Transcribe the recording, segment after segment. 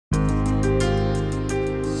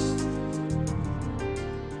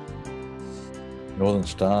Northern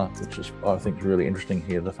Star, which is, I think, really interesting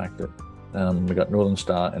here. The fact that we got Northern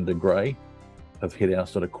Star and De Grey have hit our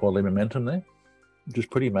sort of quarterly momentum there, which is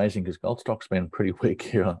pretty amazing because gold stock's been pretty weak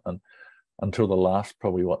here until the last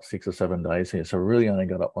probably 6 or 7 days here. So we really only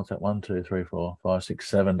got up, what's that, 1, 2, 3, 4, 5, 6,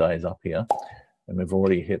 7 days up here, and we've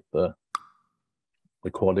already hit the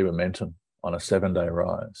quarterly momentum on a 7-day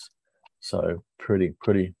rise. So pretty,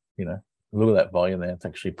 you know, look at that volume there. It's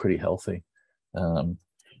actually pretty healthy. De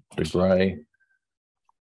Grey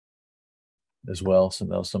as well. So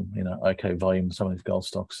there was some, you know, okay volume in some of these gold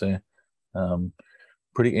stocks there.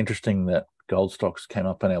 Pretty interesting that gold stocks came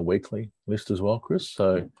up on our weekly list as well, Chris.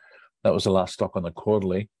 So that was the last stock on the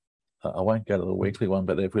quarterly. I won't go to the weekly one,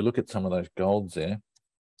 but if we look at some of those golds there,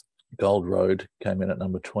 Gold Road came in at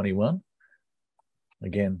number 21.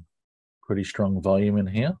 Again, pretty strong volume in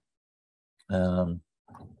here.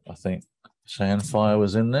 I think Sandfire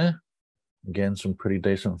was in there. Again, some pretty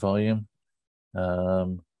decent volume. I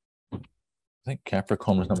think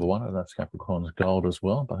Capricorn was number 1. I don't know if Capricorn's gold as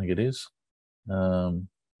well, but I think it is. Some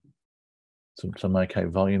okay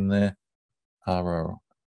volume there.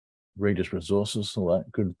 Regis Resources, all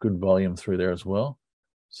that good volume through there as well.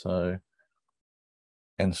 So,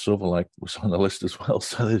 and Silver Lake was on the list as well.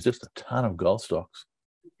 So there's just a ton of gold stocks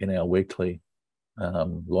in our weekly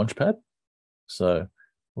launchpad. So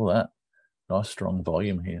all that nice strong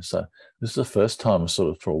volume here. So this is the first time sort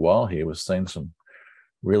of for a while here we've seen some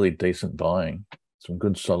really decent buying, some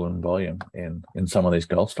good solid volume in some of these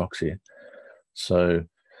gold stocks here. So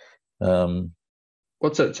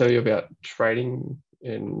what's that tell you about trading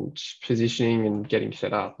and positioning and getting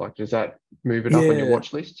set up? Like, does that move it up on your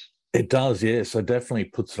watch list? It does, yeah. So definitely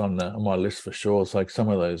puts it on my list for sure. It's like some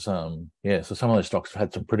of those, so some of those stocks have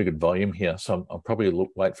had some pretty good volume here. So I'll probably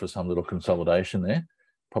wait for some little consolidation there.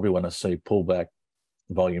 Probably want to see pullback,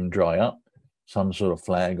 volume dry up, some sort of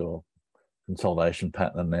flag or consolidation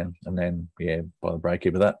pattern, and then by the break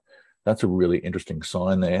even. That's a really interesting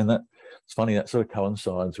sign there. And that it's funny, that sort of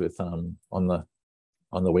coincides with on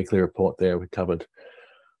the weekly report there we covered,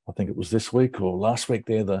 I think it was this week or last week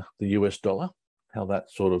there, the US dollar, how that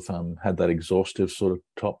sort of had that exhaustive sort of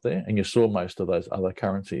top there. And you saw most of those other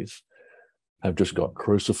currencies have just got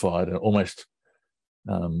crucified and almost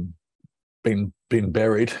been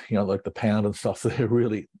buried, you know, like the pound and stuff. They're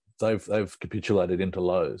really, they've capitulated into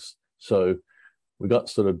lows. So we got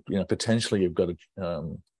sort of, you know, potentially you've got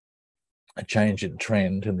a change in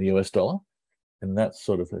trend in the US dollar. And that's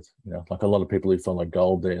sort of, you know, like a lot of people who follow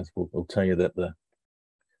gold there will tell you that the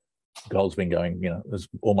gold's been going, you know, has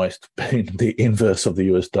almost been the inverse of the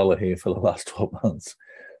US dollar here for the last 12 months.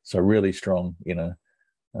 So really strong, you know,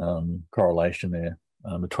 correlation there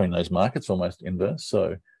between those markets, almost inverse.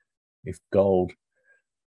 So if gold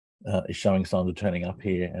is showing signs of turning up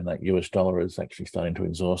here and that US dollar is actually starting to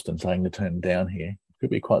exhaust and starting to turn down here, it could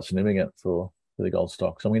be quite significant for the gold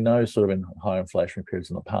stocks. And we know sort of in high inflationary periods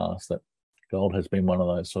in the past that gold has been one of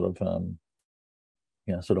those sort of,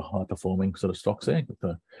 you know, sort of high performing sort of stocks there, with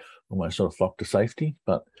the almost sort of flock to safety.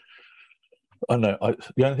 But I know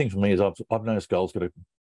the only thing for me is I've noticed gold's got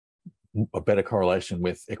a better correlation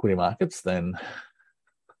with equity markets than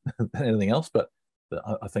anything else. But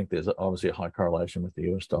I think there's obviously a high correlation with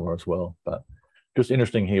the US dollar as well. But just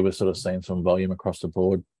interesting here, we're sort of seeing some volume across the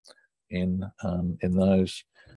board in those.